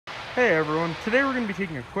Hey everyone, today we're going to be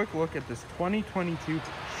taking a quick look at this 2022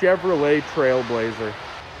 Chevrolet TrailBlazer.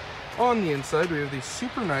 On the inside we have these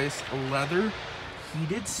super nice leather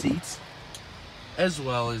heated seats, as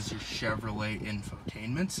well as your Chevrolet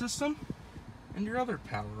infotainment system and your other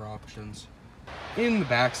power options. In the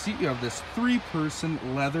back seat you have this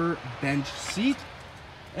 3-person leather bench seat,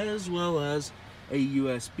 as well as a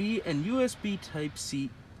USB and USB Type-C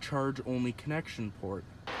charge-only connection port.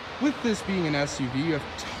 With this being an SUV, you have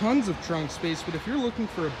tons of trunk space, but if you're looking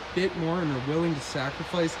for a bit more and are willing to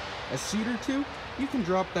sacrifice a seat or two, you can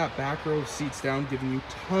drop that back row of seats down, giving you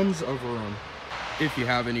tons of room. If you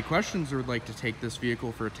have any questions or would like to take this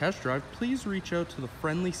vehicle for a test drive, please reach out to the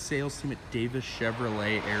friendly sales team at Davis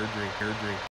Chevrolet Airdrie.